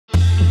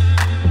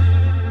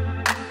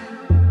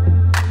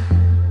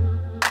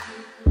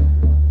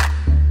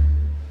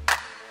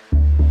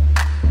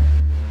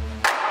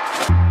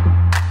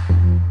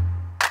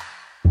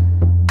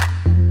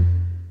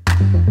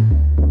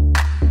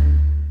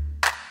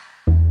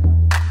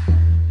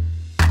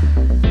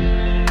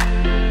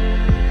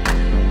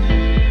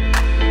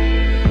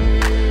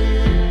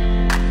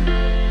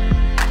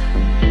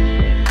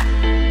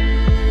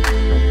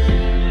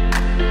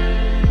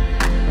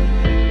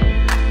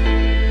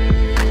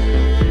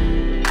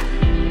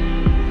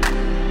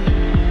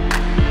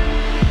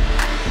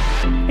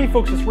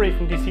folks, it's Ray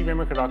from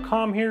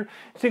DCRainmaker.com here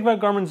to talk about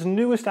Garmin's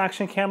newest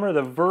action camera,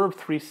 the VIRB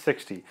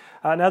 360.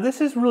 Now this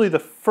is really the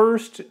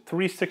first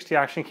 360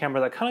 action camera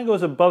that kind of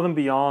goes above and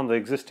beyond the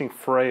existing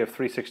fray of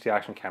 360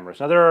 action cameras.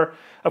 Now there are,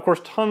 of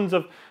course, tons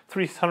of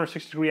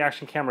 360-degree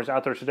action cameras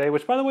out there today,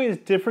 which by the way is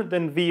different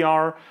than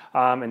VR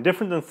and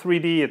different than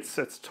 3D.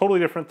 It's totally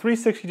different.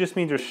 360 just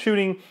means you're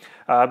shooting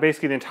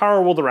basically the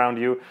entire world around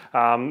you.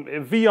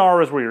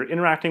 VR is where you're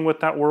interacting with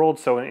that world,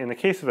 so in the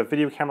case of a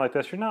video camera like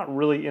this, you're not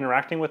really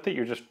interacting with it,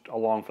 you're just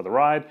along for the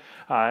ride.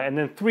 And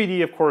then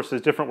 3D, of course,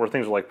 is different, where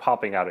things are like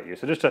popping out at you.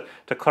 So just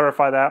to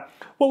clarify that,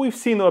 what we've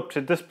seen though up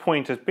to this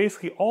point is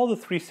basically all the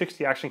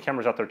 360 action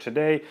cameras out there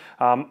today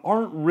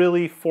aren't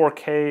really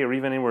 4K or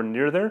even anywhere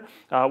near there.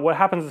 What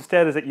happens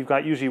instead is that you've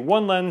got usually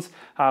one lens,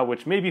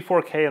 which may be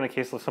 4K in the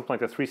case of something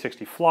like the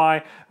 360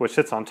 Fly, which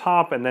sits on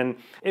top, and then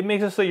it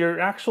makes it so your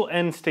actual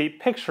end state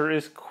picture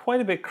is quite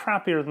a bit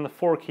crappier than the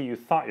 4K you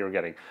thought you were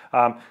getting.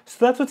 So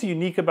that's what's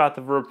unique about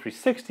the VIRB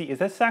 360, is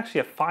that's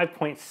actually a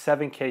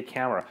 5.7K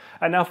camera.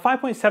 And now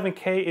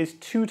 5.7K is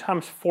 2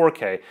 times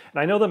 4K. And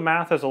I know the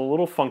math is a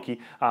little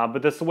funky,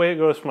 but that's the way it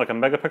goes from like a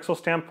megapixel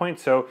standpoint.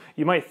 So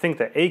you might think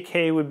that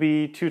 8K would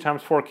be 2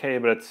 times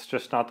 4K, but it's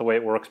just not the way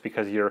it works,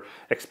 because you're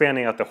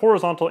expanding out the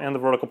horizontal and the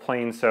vertical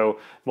plane. So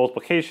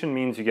multiplication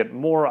means you get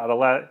more out of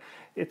that.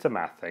 It's a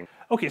math thing.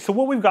 Okay, so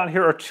what we've got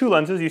here are 2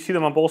 lenses. You see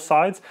them on both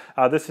sides.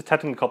 This is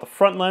technically called the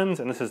front lens,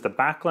 and this is the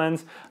back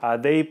lens.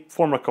 They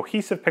form a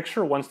cohesive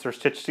picture once they're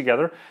stitched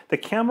together. The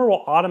camera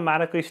will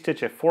automatically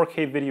stitch a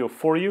 4K video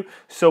for you.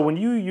 So when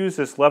you use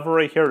this lever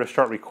right here to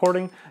start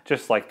recording,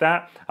 just like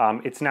that,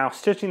 it's now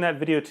stitching that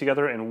video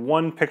together in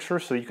one picture,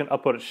 so you can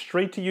upload it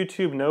straight to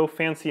YouTube. No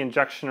fancy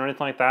injection or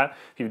anything like that.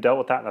 If you've dealt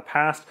with that in the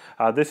past,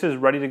 this is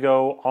ready to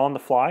go on the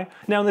fly.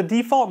 Now in the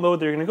default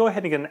mode, you're going to go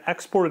ahead and get an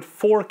exported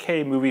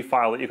 4K movie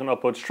file that you can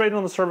upload straight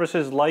on the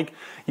services like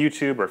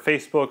YouTube or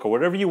Facebook or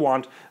whatever you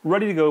want,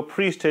 ready to go,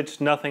 pre-stitched,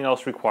 nothing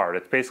else required.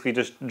 It's basically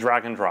just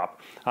drag and drop.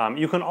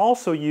 You can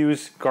also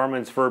use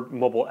Garmin's VIRB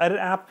mobile edit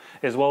app,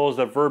 as well as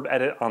the VIRB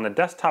edit on the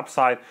desktop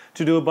side,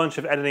 to do a bunch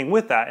of editing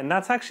with that, and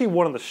that's actually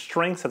one of the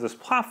strengths of this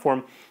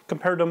platform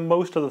compared to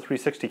most of the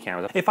 360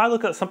 cameras. If I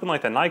look at something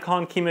like the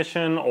Nikon Key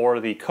Mission or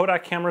the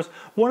Kodak cameras,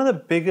 one of the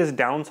biggest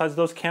downsides of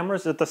those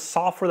cameras is that the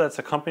software that's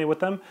accompanied with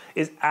them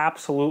is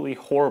absolutely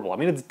horrible. I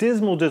mean, it's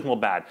dismal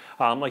bad.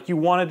 Like you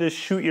wanted to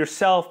shoot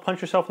yourself, punch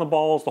yourself in the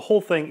balls, the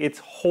whole thing, it's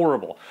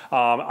horrible.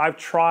 I've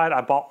tried,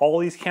 I bought all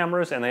these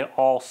cameras and they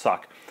all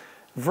suck.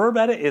 VIRB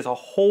Edit is a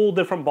whole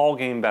different ball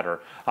game better.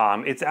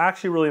 It's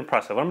actually really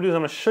impressive. What I'm going to do is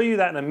I'm going to show you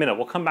that in a minute.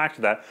 We'll come back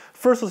to that.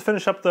 First, let's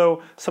finish up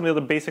though some of the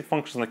other basic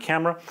functions on the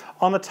camera.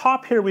 On the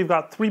top here, we've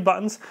got 3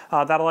 buttons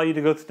that allow you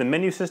to go through the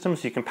menu system,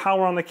 so you can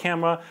power on the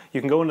camera,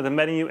 you can go into the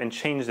menu and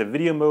change the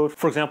video mode.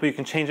 For example, you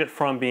can change it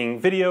from being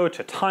video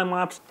to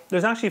time-lapse.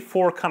 There's actually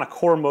 4 kind of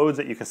core modes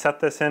that you can set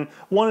this in.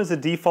 One is the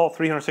default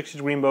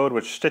 360-degree mode,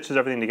 which stitches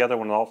everything together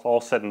when it's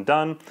all said and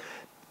done.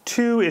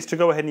 2 is to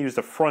go ahead and use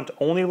the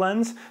front-only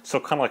lens,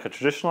 so kind of like a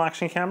traditional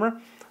action camera.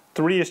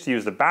 3 is to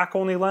use the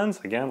back-only lens,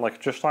 again like a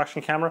traditional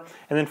action camera.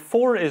 And then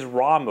 4 is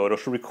RAW mode,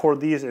 which will record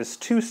these as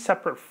 2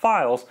 separate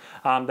files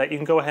that you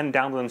can go ahead and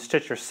download and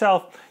stitch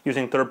yourself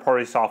using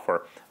third-party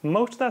software.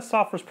 Most of that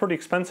software is pretty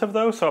expensive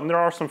though, so there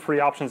are some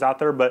free options out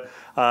there, but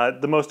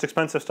the most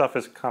expensive stuff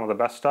is kind of the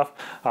best stuff.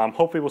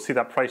 Hopefully we'll see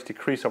that price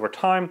decrease over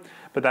time,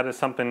 but that is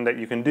something that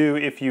you can do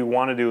if you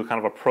want to do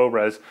kind of a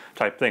ProRes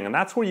type thing. And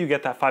that's where you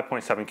get that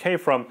 5.7K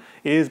from,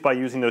 is by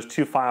using those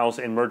 2 files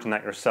and merging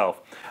that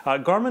yourself.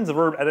 Garmin's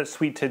VIRB Edit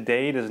Suite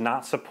today does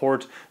not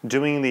support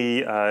doing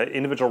the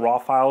individual RAW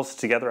files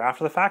together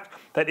after the fact.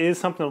 That is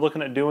something they're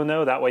looking at doing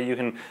though. That way you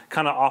can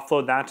kind of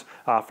offload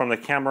that from the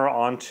camera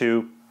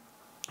onto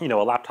a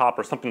laptop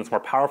or something that's more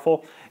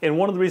powerful. And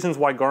one of the reasons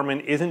why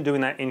Garmin isn't doing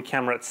that in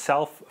camera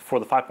itself for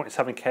the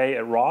 5.7K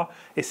at RAW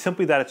is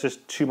simply that it's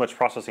just too much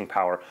processing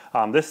power.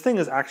 This thing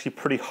is actually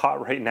pretty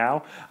hot right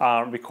now,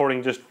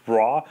 recording just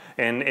RAW,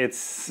 and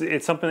it's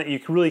something that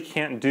you really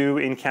can't do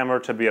in camera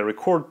to be able to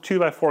record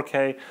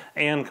 2x4K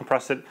and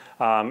compress it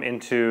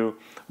into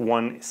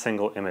one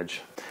single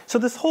image. So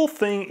this whole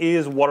thing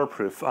is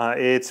waterproof.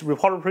 It's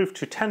waterproof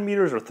to 10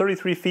 meters or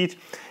 33 feet,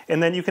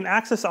 and then you can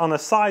access on the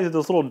side of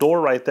this little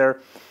door right there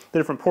the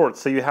different ports.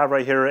 So you have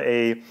right here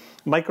a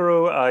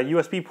micro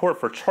USB port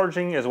for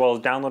charging, as well as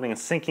downloading and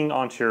syncing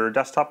onto your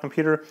desktop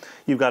computer.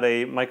 You've got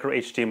a micro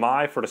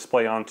HDMI for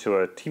display onto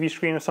a TV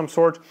screen of some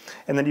sort,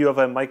 and then you have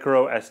a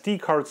micro SD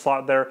card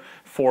slot there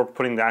for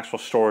putting the actual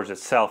storage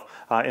itself.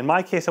 In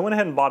my case, I went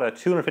ahead and bought a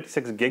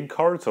 256 gig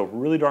card, so a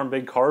really darn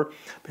big card,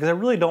 because I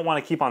really don't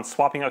want to keep on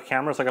swapping out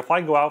cameras. Like if I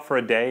go out for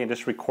a day and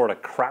just record a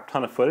crap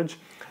ton of footage,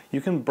 you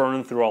can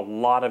burn through a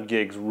lot of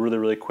gigs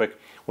really quick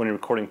when you're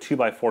recording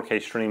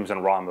 2x4K streams in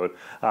RAW mode.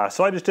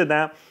 So I just did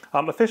that.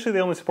 Officially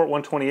they only support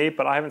 128,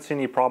 but I haven't seen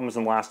any problems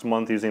in the last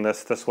month using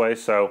this way,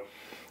 so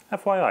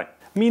FYI.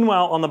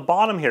 Meanwhile, on the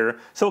bottom here,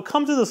 so it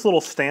comes with this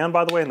little stand,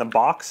 by the way, in the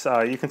box.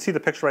 You can see the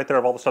picture right there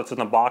of all the stuff that's in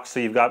the box. So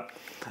you've got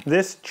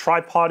this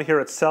tripod here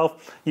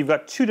itself. You've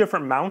got two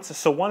different mounts.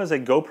 So one is a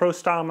GoPro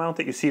style mount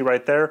that you see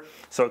right there.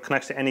 So it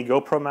connects to any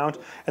GoPro mount.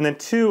 And then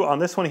two on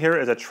this one here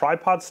is a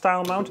tripod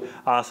style mount.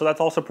 So that's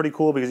also pretty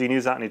cool because you can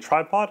use that in a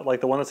tripod like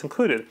the one that's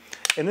included.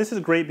 And this is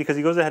great because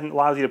he goes ahead and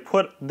allows you to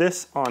put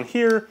this on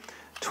here,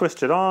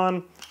 twist it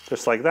on,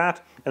 just like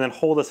that, and then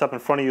hold this up in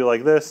front of you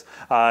like this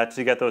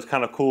to get those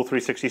kind of cool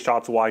 360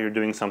 shots while you're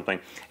doing something.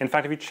 In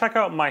fact, if you check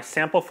out my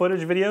sample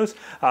footage videos,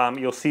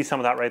 you'll see some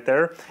of that right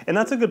there. And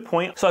that's a good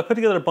point. So I put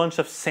together a bunch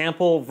of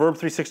sample VIRB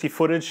 360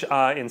 footage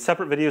in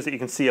separate videos that you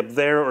can see up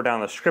there or down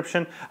in the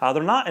description.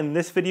 They're not in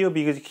this video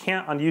because you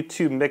can't on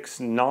YouTube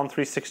mix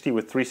non-360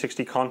 with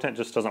 360 content.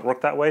 It just doesn't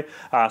work that way.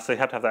 So you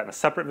have to have that in a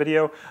separate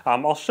video.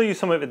 I'll show you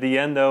some of it at the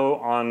end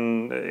though.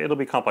 It'll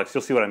be complex.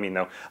 You'll see what I mean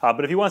though.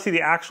 But if you want to see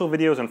the actual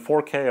videos in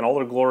 4K and all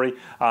their glory,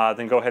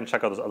 then go ahead and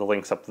check out those other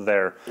links up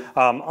there.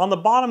 On the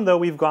bottom though,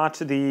 we've got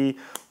the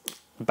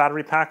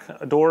battery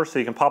pack door, so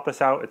you can pop this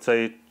out. It's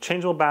a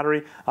changeable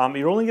battery.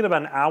 You're only get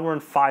about an hour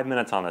and 5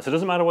 minutes on this. It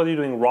doesn't matter whether you're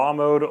doing RAW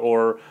mode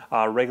or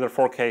regular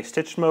 4K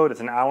stitched mode. It's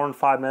an hour and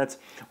 5 minutes,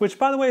 which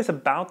by the way is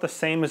about the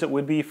same as it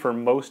would be for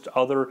most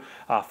other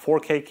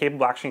 4K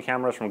capable action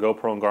cameras from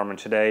GoPro and Garmin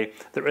today.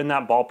 They're in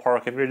that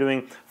ballpark. If you're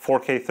doing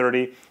 4K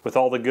 30 with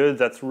all the goods,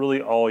 that's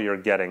really all you're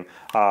getting.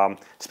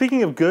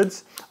 Speaking of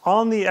goods,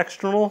 on the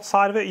external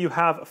side of it, you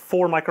have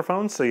 4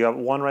 microphones. So you have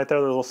one right there,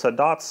 the little set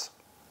dots,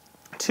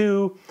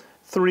 2,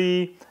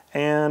 3,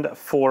 and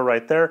 4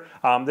 right there.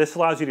 This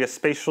allows you to get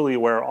spatially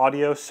aware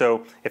audio,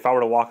 so if I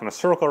were to walk in a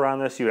circle around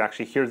this, you would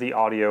actually hear the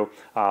audio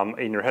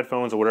in your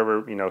headphones or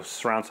whatever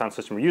surround sound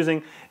system you're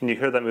using, and you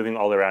hear that moving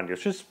all around you,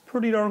 which is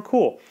pretty darn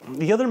cool.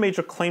 The other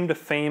major claim to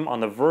fame on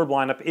the VIRB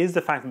lineup is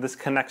the fact that this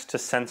connects to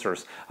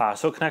sensors.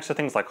 So it connects to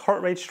things like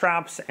heart rate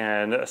straps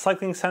and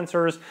cycling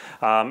sensors,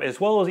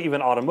 as well as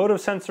even automotive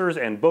sensors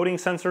and boating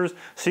sensors.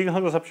 So you can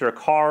hook this up to your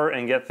car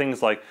and get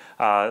things like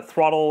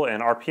throttle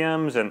and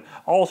RPMs and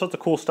all sorts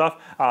of cool stuff.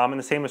 And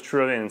the same is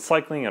true in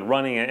cycling and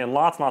running and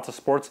lots and lots of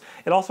sports.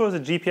 It also has a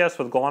GPS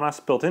with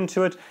GLONASS built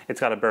into it. It's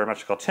got a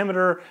barometric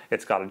altimeter,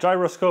 it's got a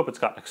gyroscope, it's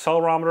got an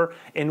accelerometer,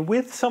 and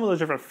with some of those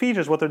different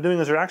features, what they're doing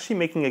is they're actually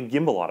making a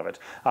gimbal out of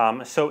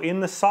it. So in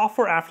the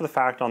software after the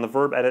fact on the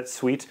VIRB Edit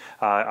Suite,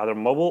 either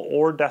mobile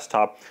or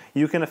desktop,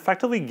 you can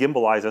effectively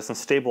gimbalize this and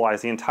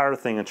stabilize the entire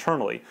thing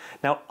internally.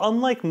 Now,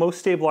 unlike most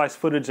stabilized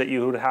footage that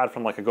you would have had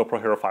from like a GoPro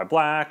Hero 5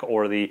 Black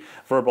or the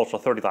VIRB Ultra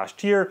 30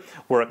 last year,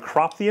 where it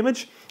cropped the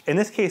image, in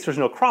this case, there's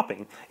no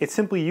cropping. It's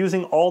simply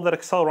using all that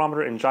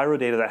accelerometer and gyro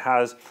data that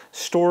has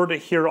stored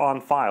here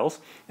on files,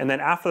 and then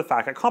after the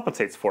fact, it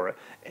compensates for it.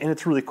 And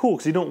it's really cool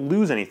because you don't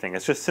lose anything.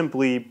 It's just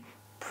simply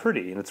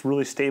pretty, and it's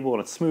really stable,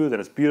 and it's smooth,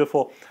 and it's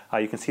beautiful.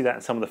 You can see that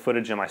in some of the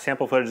footage in my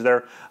sample footage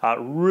there.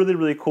 Really,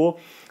 really cool.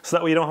 So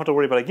that way you don't have to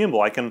worry about a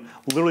gimbal. I can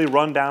literally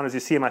run down, as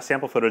you see in my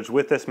sample footage,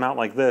 with this mount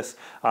like this,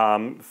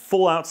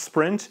 full out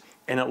sprint,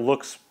 and it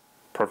looks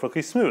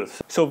perfectly smooth.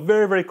 So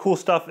very, very cool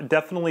stuff.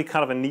 Definitely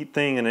kind of a neat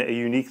thing and a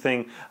unique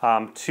thing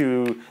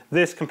to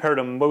this compared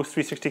to most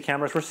 360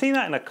 cameras. We're seeing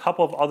that in a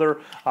couple of other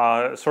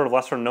sort of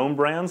lesser known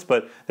brands,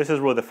 but this is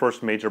really the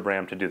first major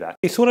brand to do that.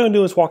 Okay, so what I'm going to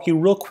do is walk you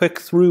real quick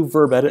through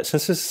VIRB Edit,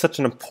 since this is such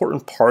an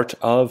important part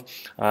of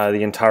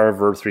the entire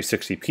VIRB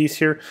 360 piece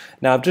here.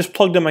 Now I've just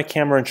plugged in my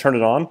camera and turned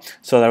it on,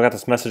 so I've got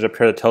this message up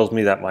here that tells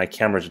me that my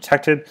camera is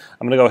detected.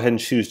 I'm going to go ahead and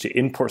choose to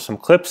import some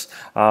clips.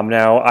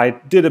 Now I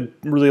did a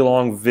really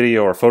long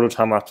video or photo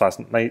time lapse last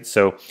night,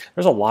 so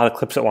there's a lot of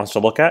clips it wants to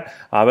look at.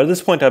 But at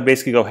this point, I'll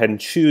basically go ahead and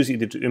choose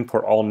either to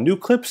import all new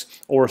clips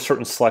or a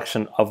certain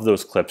selection of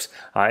those clips.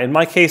 In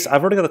my case,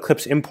 I've already got the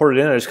clips imported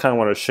in. I just kind of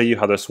want to show you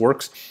how this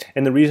works.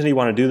 And the reason you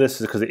want to do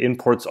this is because it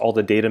imports all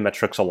the data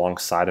metrics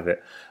alongside of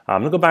it.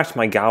 I'm going to go back to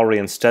my gallery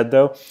instead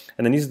though,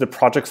 and then these are the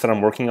projects that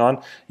I'm working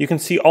on. You can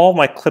see all of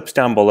my clips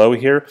down below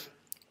here.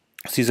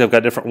 So I've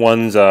got different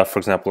ones, for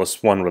example,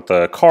 this one with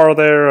the car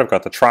there, I've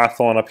got the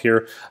triathlon up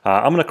here.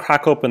 I'm going to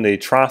crack open the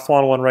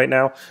triathlon one right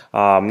now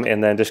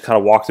and then just kind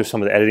of walk through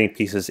some of the editing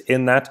pieces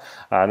in that.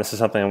 This is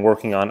something I'm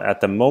working on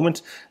at the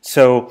moment.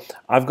 So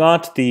I've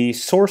got the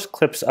source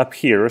clips up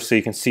here so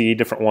you can see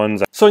different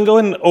ones. So I can go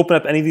ahead and open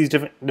up any of these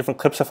different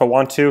clips if I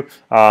want to.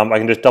 I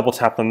can just double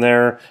tap them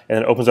there and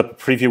it opens up a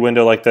preview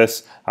window like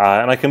this.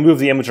 And I can move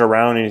the image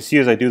around, and you see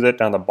as I do that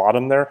down the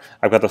bottom there,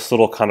 I've got this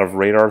little kind of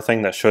radar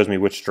thing that shows me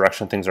which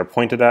direction things are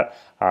pointed at.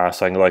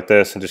 So I can go like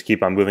this and just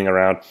keep on moving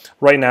around.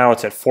 Right now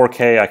it's at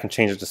 4K. I can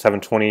change it to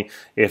 720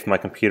 if my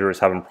computer is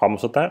having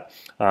problems with that.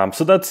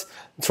 So that's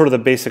sort of the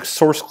basic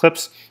source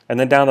clips. And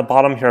then down the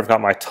bottom here I've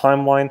got my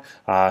timeline.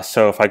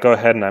 So if I go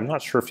ahead, and I'm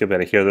not sure if you'll be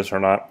able to hear this or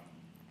not,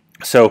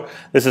 So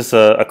this is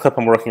a clip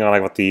I'm working on. I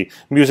got the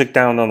music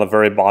down on the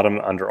very bottom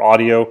under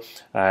audio.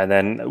 And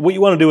then what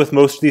you want to do with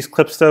most of these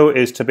clips, though,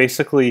 is to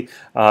basically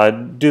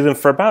do them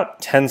for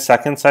about 10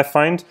 seconds, I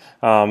find.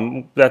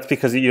 That's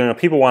because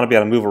people want to be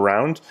able to move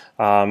around.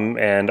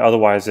 And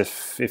otherwise,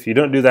 if you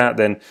don't do that,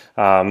 then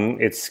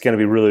it's going to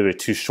be really, really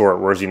too short.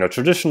 Whereas,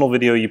 traditional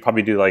video, you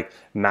probably do like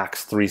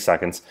max 3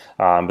 seconds.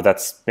 But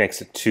that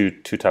makes it too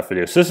tough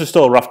video. So this is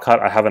still a rough cut.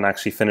 I haven't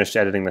actually finished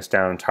editing this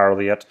down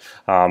entirely yet.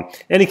 In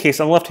any case,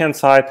 on the left-hand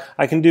side,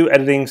 I can do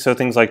editing, so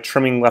things like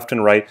trimming left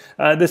and right.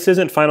 This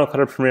isn't Final Cut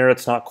or Premiere.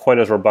 It's not quite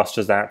as robust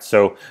as that,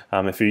 so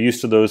if you're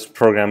used to those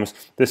programs,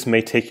 this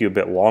may take you a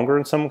bit longer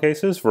in some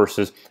cases,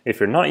 versus if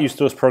you're not used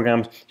to those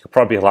programs, you'll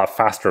probably be a lot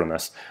faster in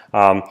this.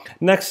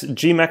 Next,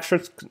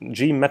 G-Metrics.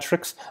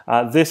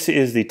 This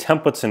is the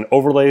templates and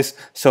overlays.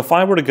 So if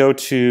I were to go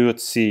to,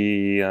 let's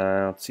see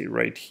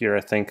right here,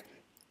 I think,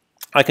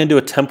 I can do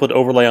a template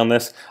overlay on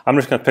this. I'm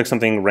just going to pick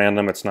something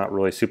random. It's not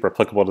really super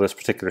applicable to this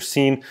particular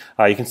scene.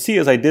 You can see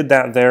as I did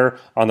that there,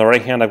 on the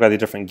right hand I've got the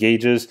different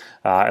gauges,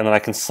 and then I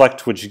can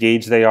select which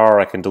gauge they are.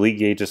 I can delete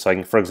gauges, so I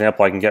can, for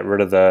example, I can get rid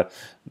of the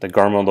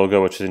Garmin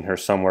logo, which is in here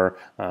somewhere.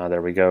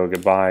 There we go,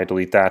 goodbye,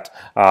 delete that.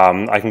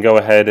 I can go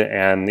ahead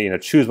and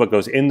choose what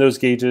goes in those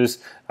gauges.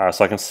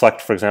 So I can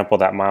select, for example,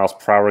 that miles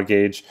per hour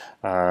gauge.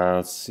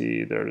 Let's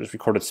see, there's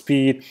recorded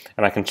speed,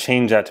 and I can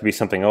change that to be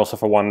something else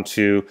if I wanted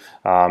to.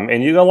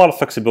 And you got a lot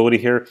of flexibility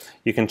here.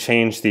 You can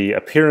change the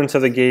appearance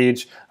of the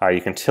gauge.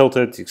 You can tilt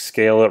it, you can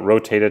scale it,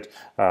 rotate it.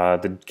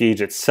 The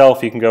gauge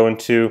itself you can go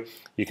into.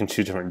 You can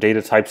choose different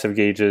data types of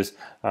gauges.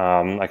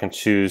 I can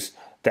choose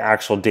the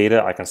actual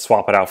data. I can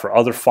swap it out for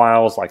other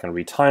files. I can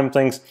retime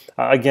things.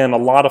 Again, a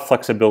lot of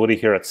flexibility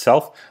here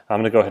itself.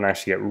 I'm going to go ahead and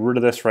actually get rid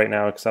of this right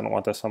now because I don't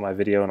want this on my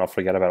video and I'll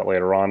forget about it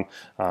later on.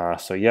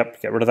 So yep,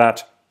 get rid of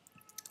that.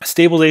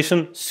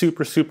 Stabilization,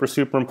 super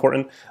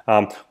important.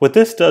 What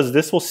this does,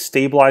 this will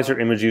stabilize your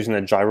image using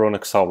the gyro and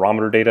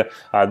accelerometer data.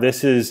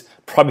 This is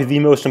probably the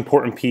most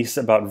important piece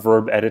about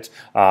VIRB Edit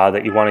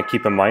that you want to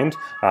keep in mind.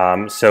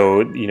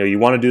 So you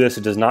want to do this.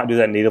 It does not do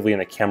that natively in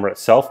the camera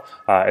itself.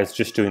 It's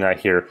just doing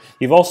that here.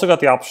 You've also got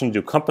the option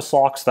to do compass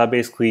locks. That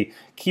basically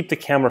keep the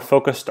camera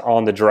focused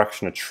on the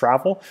direction of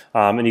travel.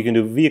 And you can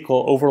do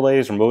vehicle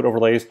overlays or mode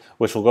overlays,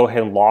 which will go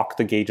ahead and lock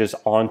the gauges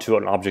onto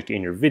an object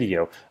in your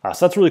video.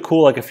 So that's really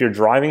cool. Like if you're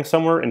driving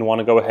somewhere and want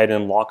to go ahead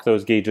and lock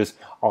those gauges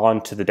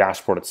onto the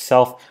dashboard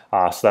itself,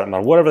 so that no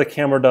matter whatever the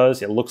camera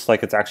does, it looks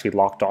like it's actually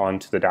locked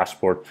onto the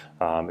dashboard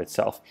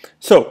itself.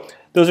 So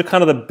those are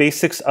kind of the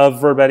basics of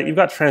VIRB Edit. You've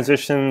got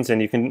transitions,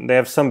 and they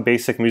have some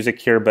basic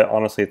music here, but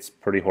honestly, it's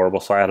pretty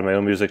horrible, so I added my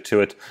own music to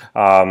it.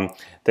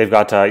 They've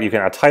got, you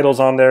can add titles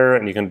on there,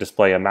 and you can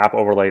display a map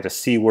overlay to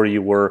see where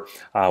you were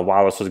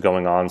while this was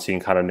going on, so you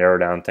can kind of narrow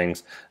down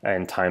things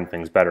and time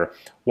things better.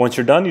 Once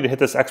you're done, you hit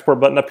this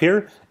export button up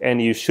here,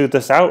 and you shoot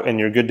this out, and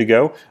you're good to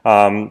go.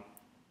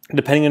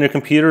 Depending on your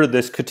computer,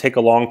 this could take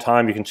a long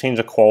time. You can change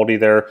the quality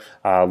there,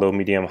 low,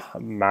 medium,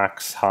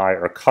 max, high,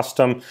 or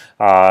custom.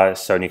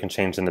 So you can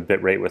change in the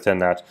bit rate within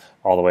that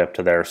all the way up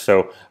to there.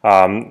 So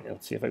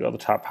let's see if I go to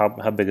the top. How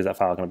big is that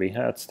file going to be?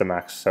 That's the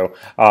max. So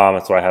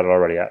that's what I had it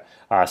already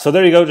at. So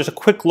there you go. Just a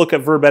quick look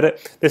at VIRB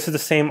Edit. This is the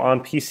same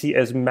on PC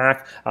as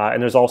Mac,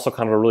 and there's also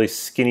kind of a really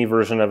skinny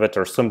version of it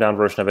or slimmed down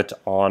version of it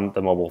on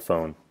the mobile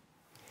phone.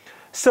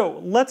 So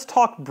let's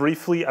talk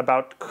briefly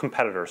about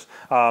competitors.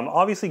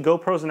 Obviously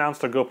GoPro's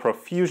announced their GoPro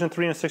Fusion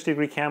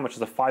 360-degree cam, which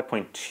is a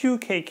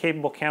 5.2K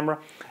capable camera,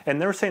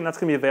 and they're saying that's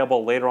going to be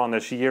available later on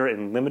this year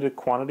in limited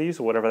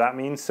quantities, whatever that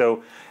means. So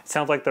it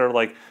sounds like they're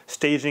like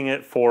staging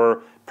it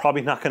for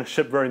probably not going to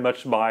ship very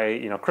much by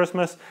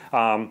Christmas.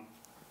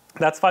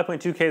 That's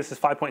 5.2K, this is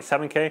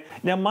 5.7K.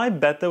 Now my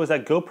bet though is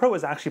that GoPro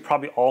is actually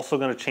probably also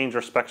going to change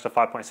their specs to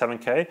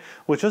 5.7K,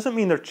 which doesn't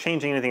mean they're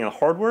changing anything in the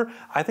hardware.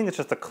 I think it's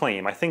just a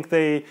claim. I think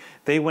they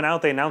went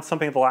out, they announced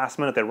something at the last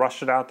minute, they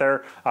rushed it out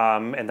there,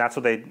 and that's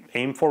what they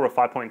aimed for with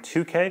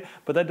 5.2K,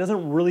 but that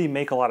doesn't really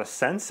make a lot of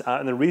sense.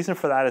 And the reason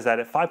for that is that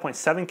at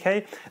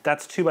 5.7K,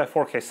 that's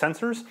 2x4K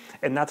sensors,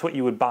 and that's what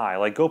you would buy.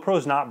 Like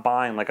GoPro's not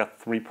buying like a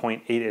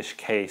 3.8-ish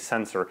K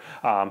sensor,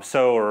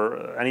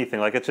 or anything.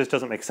 Like it just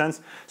doesn't make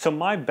sense. So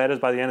my bet is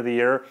by the end of the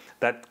year,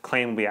 that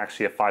claim will be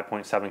actually at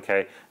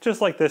 5.7K, just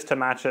like this to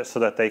match it so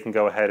that they can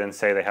go ahead and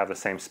say they have the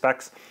same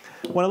specs.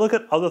 When I look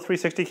at other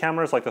 360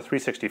 cameras like the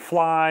 360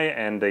 Fly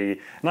and the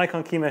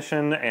Nikon Key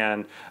Mission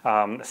and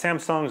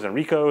Samsung's and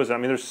Ricoh's, I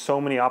mean there's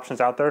so many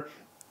options out there.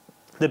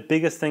 The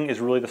biggest thing is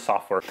really the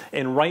software.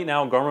 And right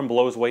now, Garmin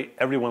blows away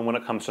everyone when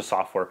it comes to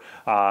software.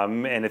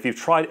 And if you've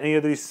tried any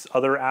of these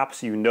other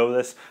apps, you know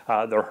this,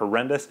 they're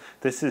horrendous.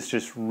 This is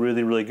just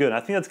really, really good. I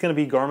think that's gonna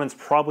be Garmin's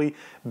probably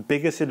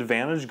biggest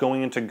advantage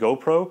going into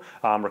GoPro,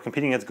 or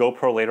competing against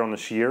GoPro later on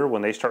this year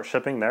when they start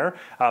shipping there,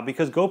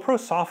 because GoPro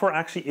software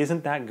actually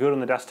isn't that good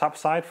on the desktop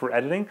side for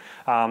editing.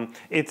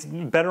 It's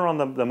better on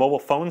the mobile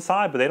phone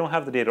side, but they don't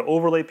have the data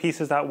overlay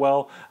pieces that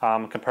well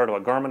compared to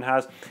what Garmin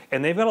has.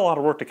 And they've got a lot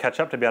of work to catch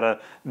up to be able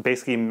to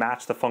basically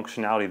match the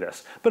functionality of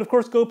this. But of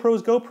course, GoPro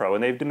is GoPro,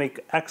 and they make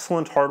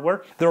excellent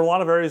hardware. There are a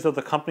lot of areas that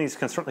the companies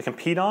can certainly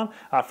compete on.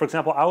 For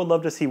example, I would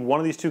love to see one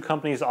of these two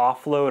companies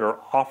offload or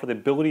offer the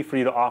ability for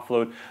you to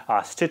offload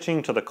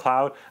stitching to the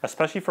cloud,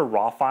 especially for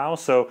RAW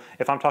files. So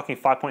if I'm talking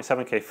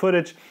 5.7K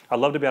footage, I'd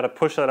love to be able to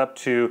push that up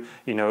to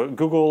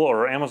Google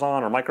or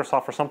Amazon or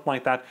Microsoft or something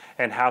like that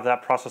and have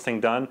that processing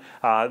done.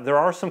 There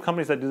are some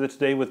companies that do that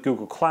today with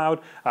Google Cloud,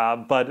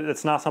 but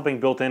it's not something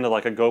built into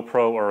like a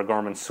GoPro or a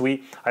Garmin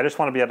Suite. I just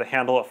want to be able to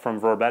handle it from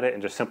VIRB Edit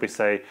and just simply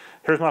say,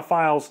 here's my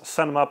files,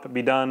 send them up,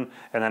 be done,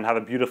 and then have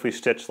it beautifully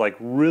stitched, like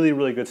really,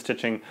 really good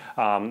stitching,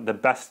 the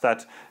best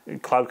that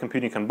cloud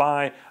computing can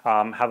buy,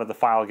 have the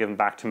file given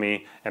back to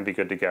me and be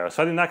good to go.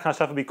 So I think that kind of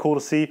stuff would be cool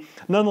to see.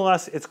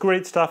 Nonetheless, it's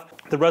great stuff.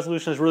 The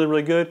resolution is really,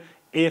 really good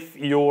if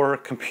your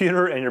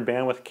computer and your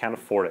bandwidth can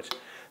afford it.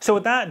 So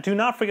with that, do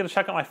not forget to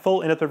check out my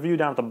full in-depth review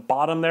down at the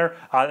bottom there.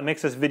 It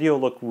makes this video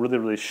look really,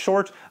 really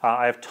short.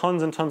 I have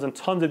tons and tons and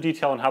tons of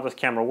detail on how this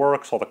camera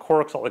works, all the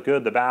quirks, all the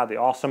good, the bad, the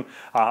awesome.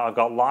 I've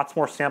got lots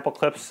more sample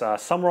clips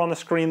somewhere on the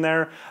screen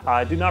there.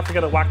 Do not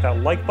forget to whack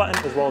that like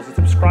button as well as the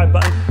subscribe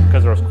button,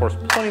 because there's of course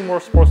plenty more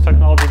sports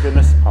technology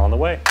goodness on the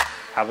way.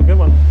 Have a good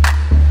one.